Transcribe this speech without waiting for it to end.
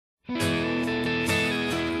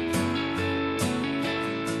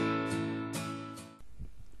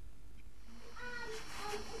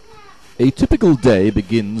A typical day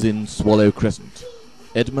begins in Swallow Crescent.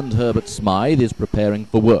 Edmund Herbert Smythe is preparing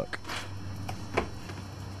for work.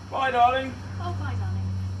 Bye, darling. Oh, bye, darling.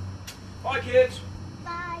 Bye, kids.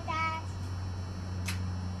 Bye, Dad.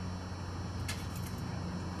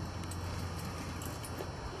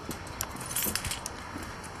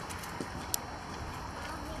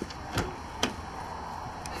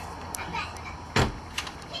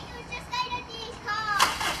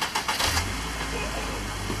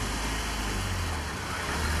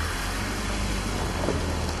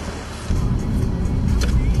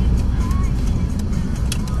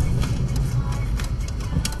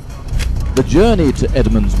 The journey to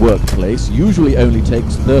Edmund's workplace usually only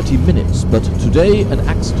takes 30 minutes, but today an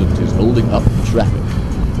accident is holding up traffic.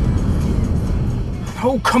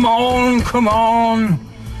 Oh, come on, come on.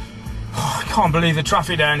 Oh, I can't believe the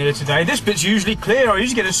traffic down here today. This bit's usually clear. I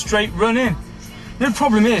usually get a straight run in. The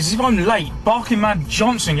problem is if I'm late, Barking Mad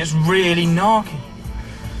Johnson gets really narky.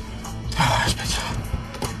 Oh, this bit's...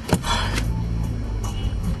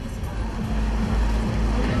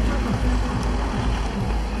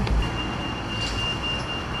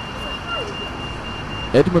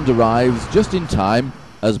 Edmund arrives just in time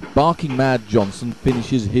as Barking Mad Johnson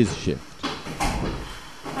finishes his shift.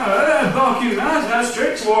 Hello there, Barking Mad, how's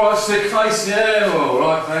tricks? All right, sick face, yeah, all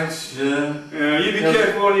right, thanks, yeah. You be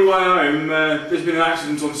careful on your way home. There's been an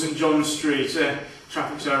accident on St John's Street.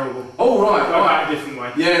 Traffic's terrible. Oh, right, Go back a different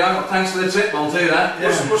way. Yeah, no, thanks for the tip, I'll do that.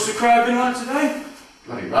 Yeah. What's the crowd been like today?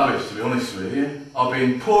 Bloody rubbish, to be honest with you. I've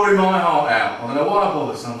been pouring my heart out. I don't know why I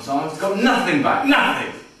bother sometimes. Got nothing back,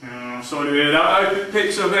 nothing. Oh, sorry to hear that. I hope it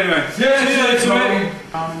picks up anyway. Yeah, see you later, mate.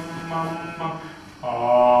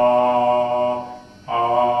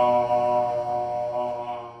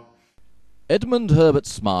 Edmund Herbert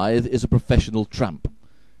Smythe is a professional tramp.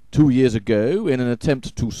 2 years ago, in an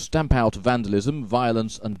attempt to stamp out vandalism,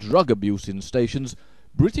 violence and drug abuse in stations,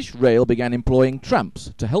 British Rail began employing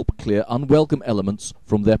tramps to help clear unwelcome elements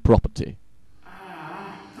from their property.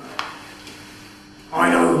 I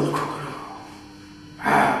know the crocodile.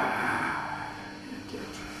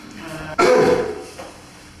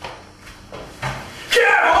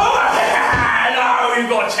 Hello, you've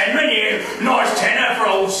got a tenner, you. Nice tenner for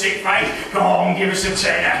old sick mate. Go on, give us a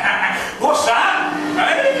tenner. What's that?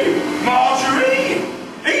 Hey, Marjorie?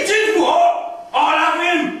 He did what? I'll have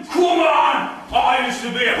him. Come on. I used to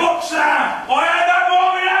be a boxer. I had that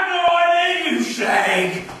Marvin Hagler idea, you slag.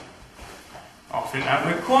 I think that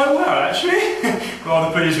went quite well, actually.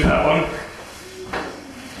 Rather pleased with that one.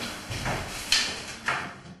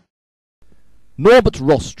 Norbert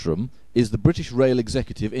Rostrom is the British Rail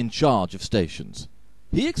executive in charge of stations.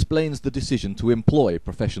 He explains the decision to employ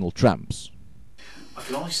professional tramps. I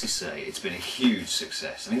can honestly say it's been a huge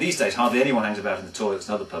success. I mean, these days hardly anyone hangs about in the toilets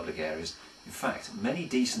and other public areas. In fact, many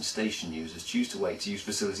decent station users choose to wait to use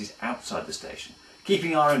facilities outside the station,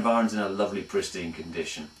 keeping our environment in a lovely pristine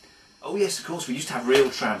condition. Oh yes, of course, we used to have real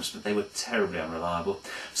tramps, but they were terribly unreliable.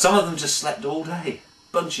 Some of them just slept all day.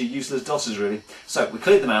 Bunch of useless dossers, really. So we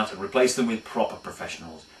cleared them out and replaced them with proper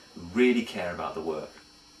professionals who really care about the work.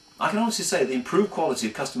 I can honestly say the improved quality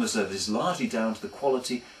of customer service is largely down to the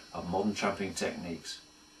quality of modern tramping techniques.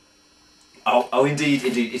 Oh, indeed,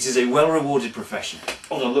 indeed, it is a well-rewarded profession.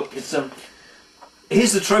 Hold on, look, it's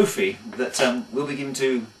here's the trophy that will be given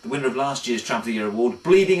to the winner of last year's Tramp of the Year award,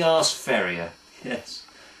 Bleeding Arse Ferrier. Yes,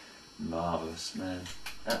 marvellous, man,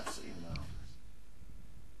 absolutely marvellous.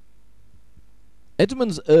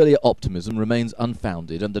 Edmund's earlier optimism remains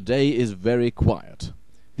unfounded and the day is very quiet.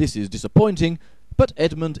 This is disappointing, but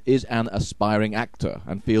Edmund is an aspiring actor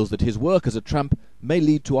and feels that his work as a tramp may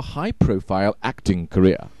lead to a high-profile acting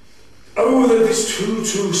career. Oh, that this too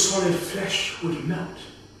solid flesh would melt.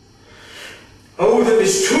 Oh, that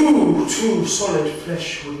this too solid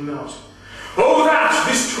flesh would melt. Oh, that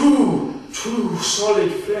this too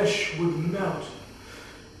solid flesh would melt.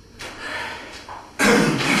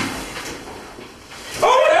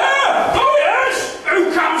 Oh, yeah! Oh, yes!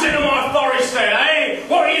 Who comes into my forest then, eh?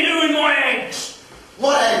 What are you doing with my eggs?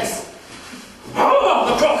 What eggs? Oh,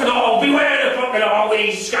 the crocodile! Beware the crocodile with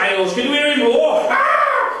his scales! Can you hear him roar?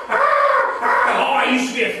 I used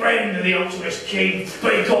to be a friend of the Optimus King,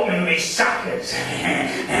 but he got me with his suckers.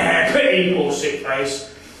 Pity poor sick face.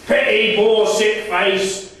 Pity poor sick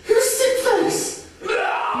face. Who's sick face?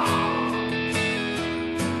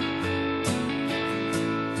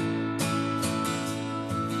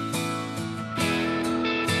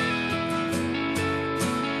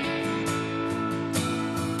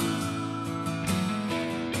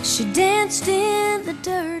 She danced in the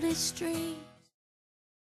dirty street.